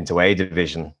into A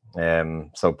division.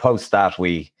 So post that,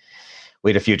 we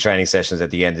had a few training sessions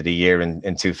at the end of the year in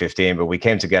 2015, but we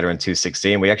came together in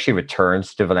 2016. We actually returned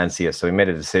to Valencia. So we made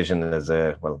a decision as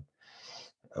I'm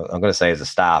going to say as a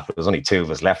staff. There was only 2 of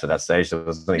us left at that stage. There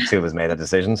was only 2 of us made that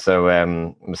decision.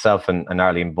 So myself and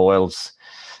Arlene Boyles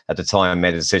at the time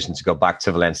made a decision to go back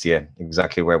to Valencia,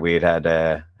 exactly where we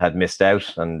had missed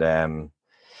out. And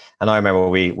I remember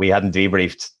we hadn't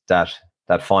debriefed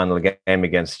that final game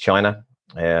against China.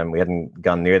 We hadn't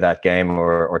gone near that game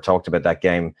or talked about that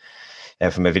game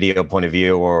from a video point of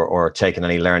view or taken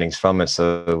any learnings from it.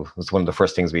 So it was one of the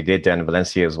first things we did down in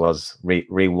Valencia was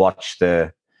re-watch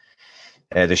the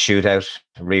shootout,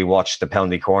 re-watched the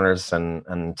penalty corners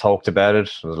and talked about it.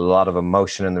 There was a lot of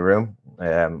emotion in the room. I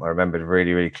remember it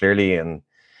really, really clearly, and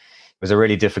it was a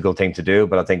really difficult thing to do,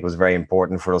 but I think it was very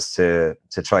important for us to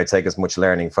try to take as much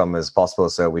learning from as possible.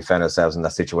 So we found ourselves in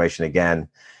that situation again,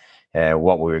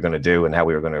 what we were going to do and how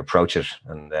we were going to approach it.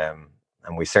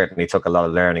 And we certainly took a lot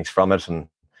of learnings from it. And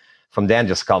from then,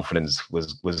 just confidence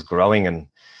was growing. And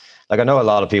like, I know a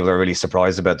lot of people are really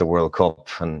surprised about the World Cup.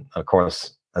 And of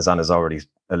course, as Anna's already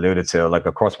alluded to, like,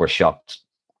 of course, we're shocked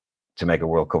to make a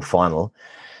World Cup final,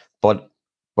 but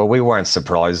we weren't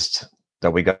surprised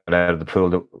that we got out of the pool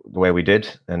the way we did.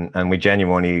 And we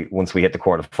genuinely, once we hit the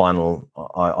quarterfinal,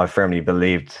 I firmly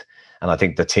believed, and I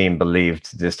think the team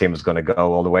believed this team was going to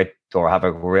go all the way or have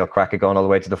a real crack at going all the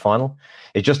way to the final.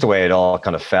 It's just the way it all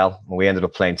kind of fell. We ended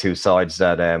up playing 2 sides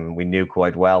that we knew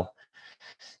quite well.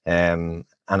 And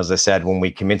as I said, when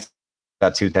we came into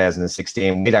that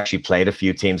 2016, we'd actually played a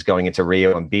few teams going into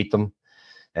Rio and beat them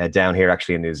down here,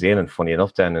 actually in New Zealand, funny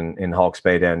enough, down in Hawke's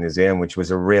Bay down in New Zealand, which was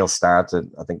a real start.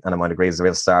 I think Anna might agree, is a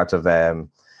real start of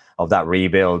that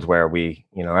rebuild where we,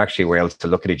 actually were able to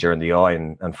look at each other in the eye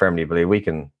and firmly believe we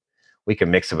can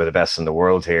mix it with the best in the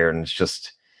world here. And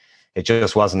it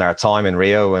just wasn't our time in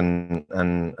Rio, and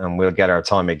we'll get our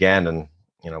time again. And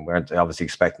we weren't obviously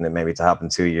expecting it maybe to happen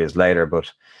 2 years later,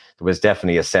 but there was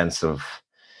definitely a sense of,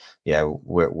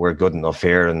 we're good enough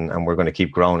here, and we're going to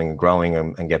keep growing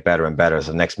and get better and better.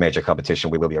 So the next major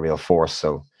competition, we will be a real force.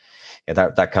 So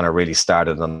that kind of really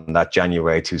started on that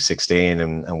January 2016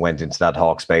 and went into that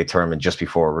Hawke's Bay tournament just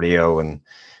before Rio, and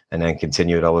then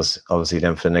continued obviously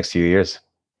then for the next few years.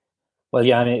 Well,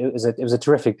 yeah, I mean, it was a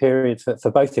terrific period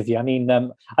for both of you. I mean,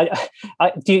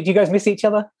 do you guys miss each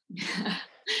other?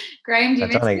 Graham, do you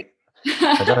miss me?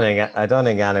 I don't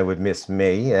think Anna would miss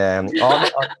me. Yeah,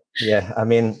 I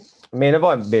mean, if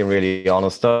I'm being really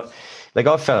honest, I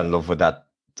fell in love with that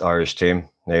Irish team.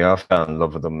 I fell in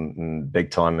love with them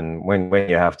big time. And when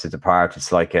you have to depart,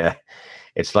 it's like 22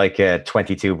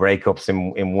 breakups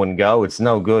in one go. It's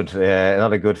no good,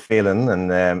 not a good feeling,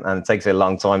 and it takes a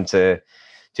long time to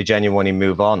genuinely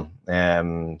move on.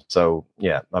 So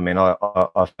yeah, I mean, I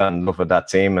fell in love with that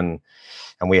team, and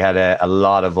we had a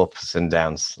lot of ups and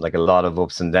downs,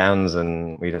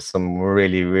 and we had some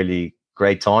really, really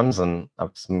great times and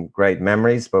some great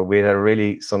memories, but we had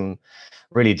some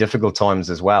really difficult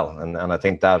times as well. And I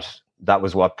think that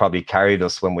was what probably carried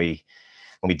us when we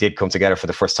did come together for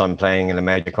the first time playing in a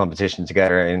major competition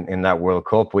together in that World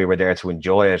Cup. We were there to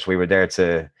enjoy it. We were there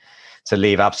to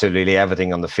leave absolutely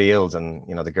everything on the field. And,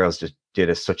 the girls just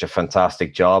did such a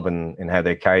fantastic job in how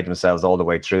they carried themselves all the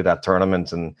way through that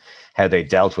tournament and how they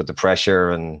dealt with the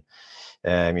pressure. And,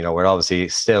 we're obviously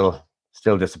still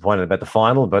disappointed about the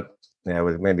final, but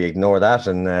we'll maybe ignore that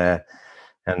and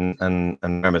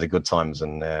remember the good times.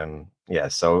 And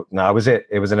so no,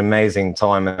 it was an amazing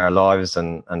time in our lives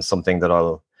and something that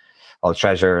I'll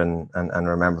treasure and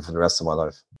remember for the rest of my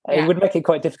life. It would make it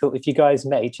quite difficult if you guys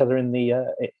met each other in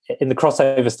the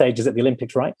crossover stages at the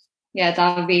Olympics, right? Yeah,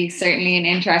 that would be certainly an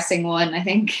interesting one. I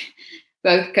think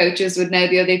both coaches would know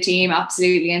the other team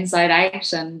absolutely inside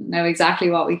out and know exactly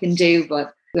what we can do,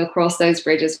 but we'll cross those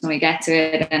bridges when we get to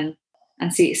it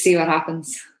and see what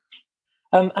happens.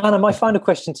 Anna, my final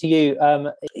question to you.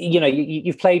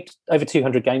 You've played over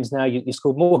 200 games now. You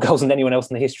scored more goals than anyone else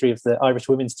in the history of the Irish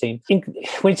women's team.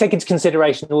 When you take into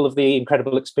consideration all of the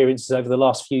incredible experiences over the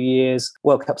last few years,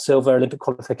 World Cup silver, Olympic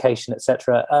qualification,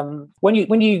 etc., when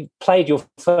you played your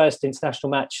first international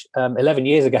match 11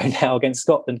 years ago now against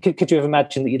Scotland, could you have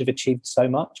imagined that you'd have achieved so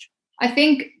much? I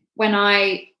think when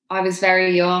I was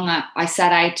very young, I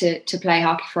set out to play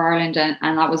hockey for Ireland,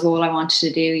 and that was all I wanted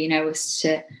to do, was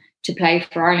to play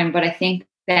for Ireland. But I think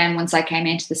then once I came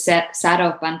into the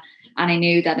setup and I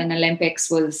knew that an Olympics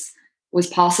was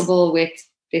possible with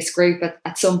this group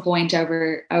at some point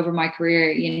over my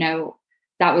career,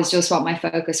 that was just what my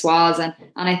focus was. And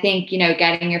I think,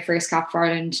 getting your first cap for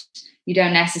Ireland, you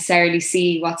don't necessarily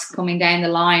see what's coming down the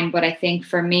line. But I think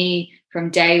for me, from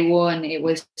day one, it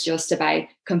was just about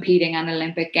competing in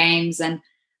Olympic Games. And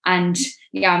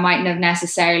I mightn't have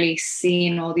necessarily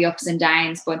seen all the ups and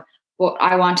downs, but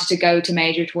I wanted to go to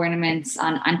major tournaments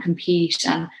and compete.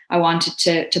 And I wanted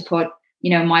to put,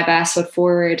 my best foot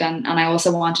forward. And I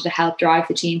also wanted to help drive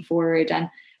the team forward and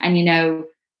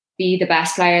be the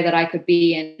best player that I could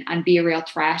be and be a real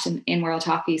threat in world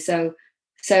hockey. So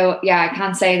I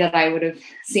can't say that I would have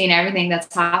seen everything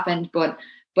that's happened, but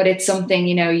it's something,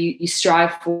 you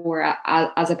strive for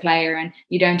as a player, and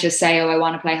you don't just say, I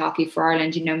want to play hockey for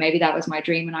Ireland. Maybe that was my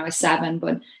dream when I was 7,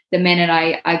 but the minute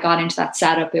I got into that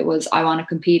setup, it was, I want to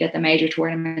compete at the major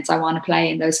tournaments. I want to play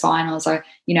in those finals. I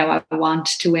want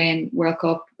to win World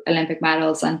Cup, Olympic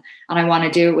medals, and I want to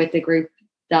do it with the group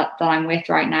that I'm with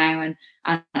right now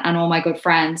and all my good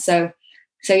friends. So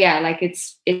yeah, like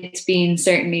it's been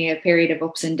certainly a period of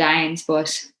ups and downs,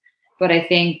 but I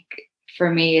think for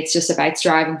me, it's just about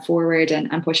striving forward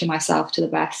and pushing myself to the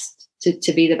best,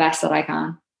 to be the best that I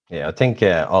can. Yeah, I think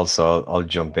also I'll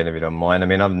jump in if you don't mind. I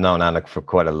mean, I've known Anna for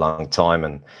quite a long time,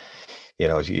 and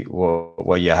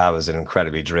what you have is an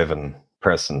incredibly driven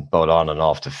person, both on and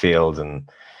off the field. And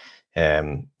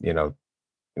when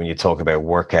you talk about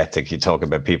work ethic, you talk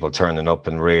about people turning up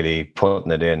and really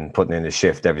putting in the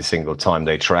shift every single time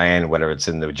they train, whether it's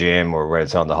in the gym or whether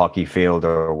it's on the hockey field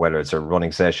or whether it's a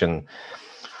running session.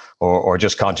 Or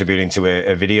just contributing to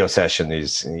a video session.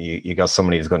 You got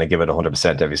somebody who's going to give it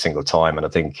 100% every single time. And I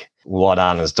think what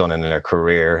Anna's done in her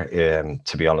career,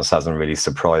 to be honest, hasn't really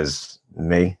surprised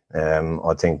me.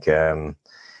 I think, from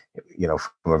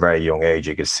a very young age,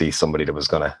 you could see somebody that was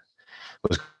going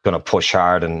to push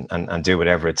hard and do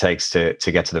whatever it takes to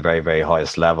get to the very, very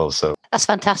highest level. So that's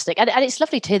fantastic. And it's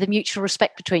lovely to hear the mutual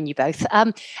respect between you both.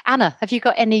 Anna, have you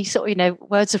got any sort of,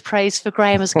 words of praise for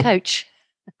Graham as a coach?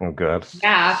 Oh, good.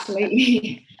 Yeah,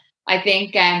 absolutely. I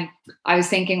think I was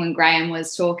thinking when Graham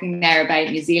was talking there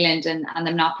about New Zealand and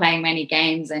them not playing many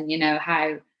games and,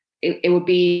 how it would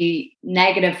be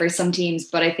negative for some teams.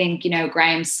 But I think,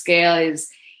 Graham's skill is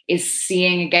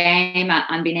seeing a game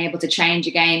and being able to change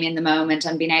a game in the moment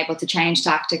and being able to change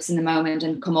tactics in the moment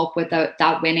and come up with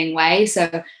that winning way.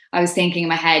 So I was thinking in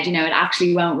my head, it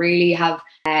actually won't really have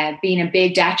been a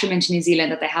big detriment to New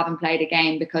Zealand that they haven't played a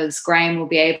game, because Graham will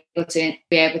be able to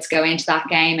go into that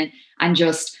game and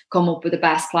just come up with the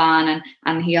best plan,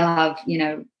 and he'll have,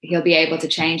 he'll be able to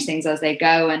change things as they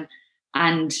go,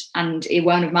 and it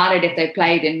won't have mattered if they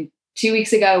played in 2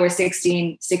 weeks ago or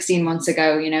 16 months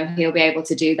ago. He'll be able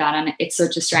to do that, and it's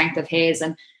such a strength of his.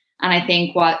 And I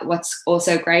think what's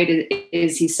also great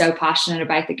is he's so passionate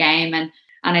about the game, and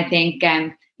I think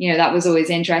that was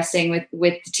always interesting with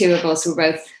the two of us. We're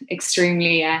both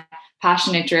extremely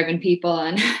passionate, driven people,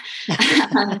 and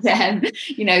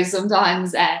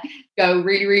sometimes go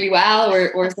really, really well,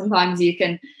 or sometimes you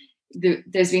can.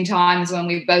 There's been times when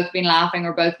we've both been laughing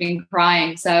or both been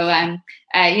crying. So I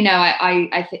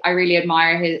really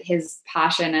admire his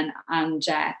passion and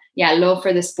love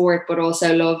for the sport, but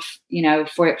also love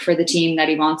for the team that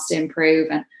he wants to improve.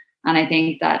 And I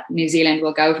think that New Zealand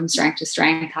will go from strength to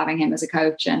strength having him as a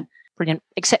coach. And brilliant,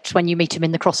 except when you meet him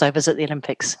in the crossovers at the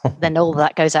Olympics, then all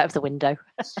that goes out of the window.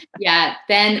 Yeah,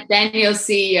 then you'll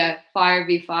see fire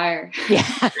be fire.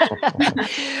 Yeah,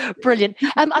 brilliant.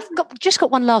 I've just got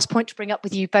one last point to bring up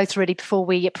with you both, really, before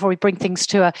we bring things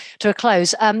to a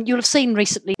close. You'll have seen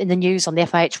recently in the news on the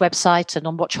FIH website and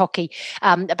on Watch Hockey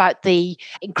about the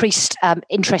increased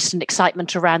interest and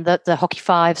excitement around the Hockey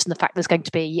Fives, and the fact there's going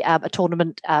to be a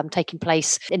tournament taking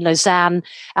place in Lausanne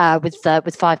with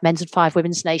 5 men's and 5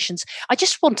 women's nations. Juggins. I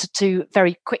just wanted to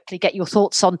very quickly get your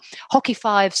thoughts on Hockey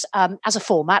Fives as a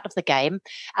format of the game,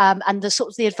 and the sort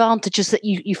of the advantages that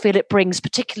you feel it brings,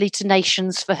 particularly to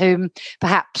nations for whom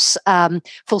perhaps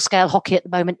full-scale hockey at the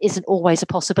moment isn't always a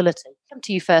possibility. Come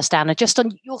to you first, Anna, just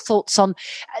on your thoughts on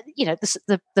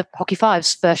the Hockey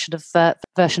Fives version of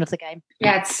the game.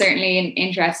 Yeah, it's certainly an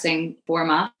interesting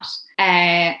format,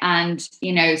 and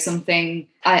something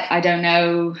I don't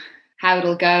know how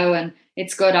it'll go, and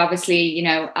it's good, obviously,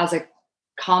 as a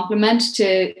complement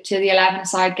to the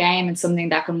 11-a-side game, and something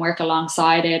that can work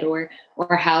alongside it or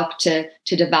help to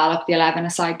develop the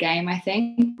 11-a-side game. I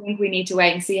think we need to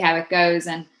wait and see how it goes,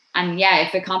 and yeah,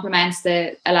 if it complements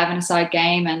the 11-a-side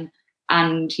game and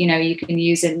you can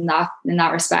use it in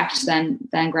that respect,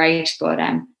 then great. But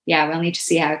yeah, we'll need to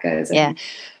see how it goes. Yeah,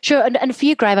 sure. And for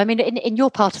you, Graham, I mean, in your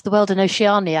part of the world, in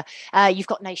Oceania, you've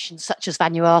got nations such as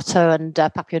Vanuatu and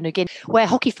Papua New Guinea, where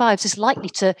Hockey Fives is likely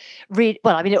to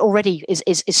it already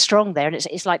is strong there, and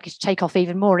it's likely to take off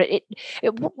even more.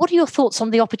 What are your thoughts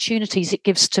on the opportunities it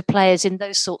gives to players in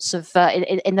those sorts of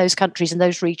in those countries, in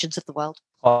those regions of the world?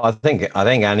 I think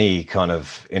any kind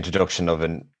of introduction of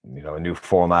a new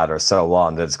format or so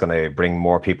on that's going to bring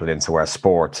more people into our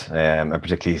sport, and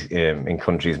particularly in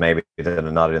countries maybe that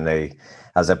are not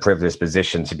as a privileged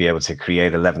position to be able to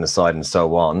create 11-a-side and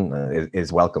so on,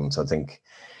 is welcome. So I think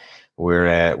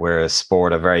we're a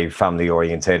sport, a very family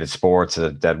orientated sport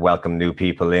that welcome new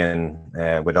people in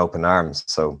with open arms.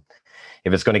 So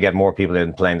if it's going to get more people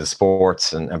in playing the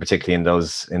sports, and particularly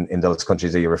in those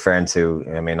countries that you're referring to,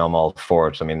 I mean, I'm all for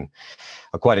it. I mean,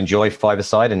 I quite enjoy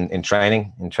 5-a-side in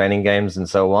training games and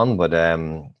so on. But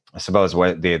I suppose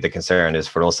where the concern is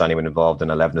for us, anyone involved in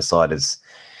 11-a-side, is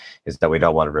that we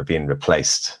don't want it being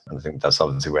replaced. And I think that's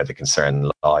obviously where the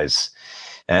concern lies.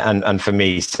 And for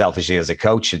me, selfishly as a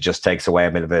coach, it just takes away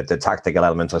a bit of the tactical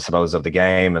element, I suppose, of the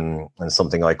game, and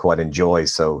something I quite enjoy.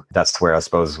 So that's where I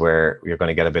suppose where you're going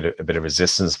to get a bit of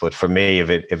resistance. But for me, if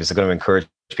it's going to encourage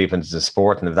people into the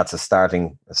sport, and if that's a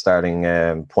starting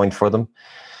point for them,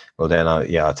 well then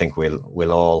I think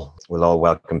we'll all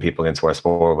welcome people into our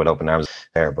sport with open arms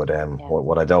there. But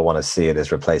what I don't want to see it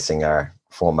is replacing our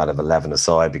format of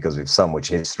 11-a-side, because we've so much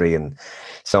history and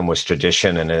so much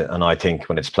tradition, and I think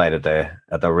when it's played at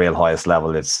the real highest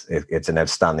level, it's an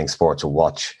outstanding sport to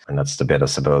watch. And that's the bit, I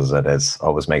suppose, that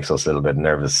always makes us a little bit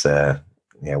nervous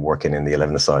working in the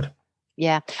 11-a-side.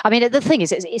 Yeah, I mean, the thing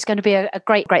is, it's going to be a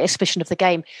great exhibition of the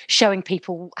game, showing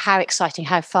people how exciting,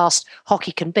 how fast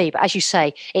hockey can be. But as you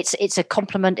say, it's a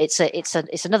complement. It's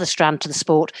another strand to the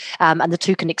sport, and the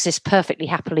two can exist perfectly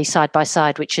happily side by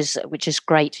side, which is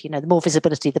great. The more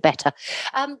visibility, the better.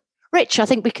 Rich, I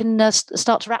think we can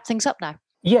start to wrap things up now.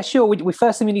 Yeah, sure. We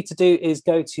first thing we need to do is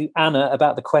go to Anna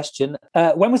about the question.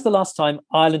 When was the last time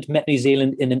Ireland met New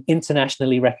Zealand in an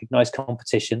internationally recognised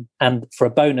competition? And for a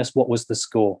bonus, what was the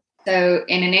score? So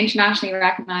in an internationally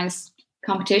recognised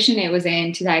competition, it was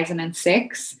in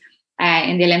 2006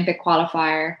 in the Olympic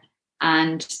qualifier,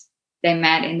 and they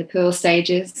met in the pool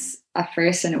stages at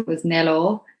first, and it was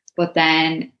 0-0. But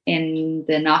then in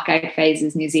the knockout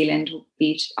phases, New Zealand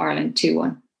beat Ireland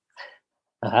 2-1.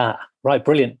 Right,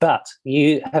 brilliant. But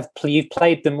you've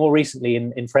played them more recently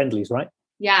in friendlies, right?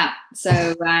 Yeah.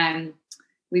 So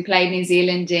we played New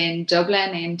Zealand in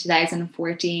Dublin in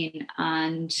 2014,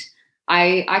 and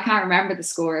I can't remember the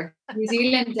score. New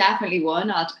Zealand definitely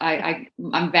won.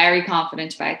 I'm very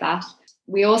confident about that.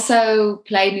 We also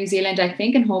played New Zealand, I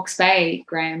think, in Hawke's Bay,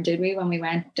 Graham, did we, when we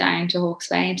went down to Hawke's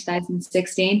Bay in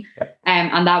 2016? Yeah.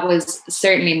 And that was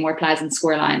certainly a more pleasant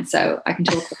scoreline, so I can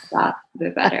talk about that a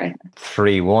bit better.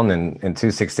 3-1 in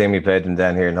 2016. We played them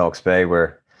down here in Hawke's Bay,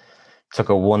 where took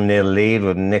a 1-0 lead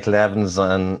with Nicola Evans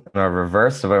on our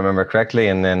reverse, if I remember correctly,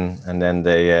 and then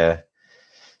they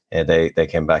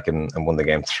came back and won the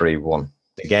game 3-1.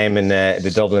 The game in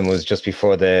the Dublin was just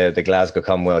before the Glasgow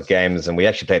Commonwealth Games, and we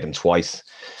actually played them twice.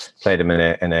 Played them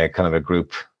in a kind of a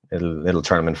group little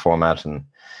tournament format. And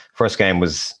first game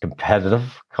was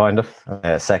competitive, kind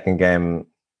of. Second game,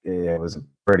 it was a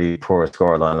pretty poor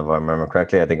scoreline, if I remember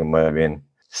correctly. I think it might have been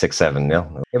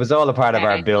 6-7. It was all a part of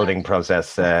our building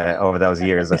process over those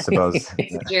years, I suppose.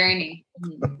 It's a journey.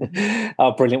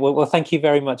 Oh, brilliant. Well, thank you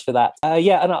very much for that.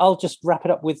 And I'll just wrap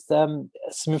it up with some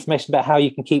information about how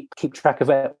you can keep track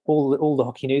of all the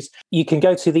hockey news. You can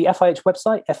go to the FIH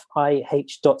website,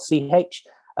 fih.ch,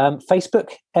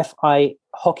 Facebook, FI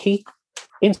Hockey,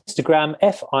 Instagram,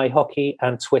 FI Hockey,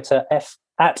 and Twitter,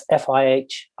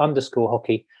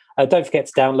 @FIH_hockey. don't forget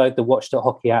to download the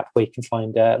Watch.Hockey app, where you can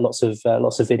find lots of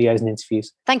videos and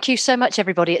interviews. Thank you so much,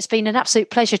 everybody. It's been an absolute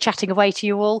pleasure chatting away to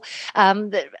you all.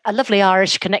 A lovely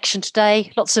Irish connection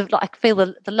today. I feel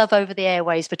the love over the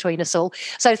airways between us all.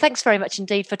 So thanks very much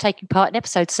indeed for taking part in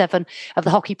episode 7 of the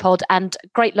Hockey Pod, and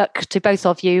great luck to both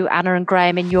of you, Anna and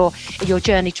Graham, in your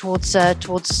journey towards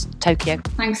Tokyo.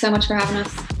 Thanks so much for having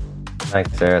us.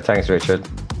 Thanks, Sarah. Thanks, Richard.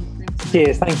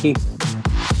 Cheers. Thank you.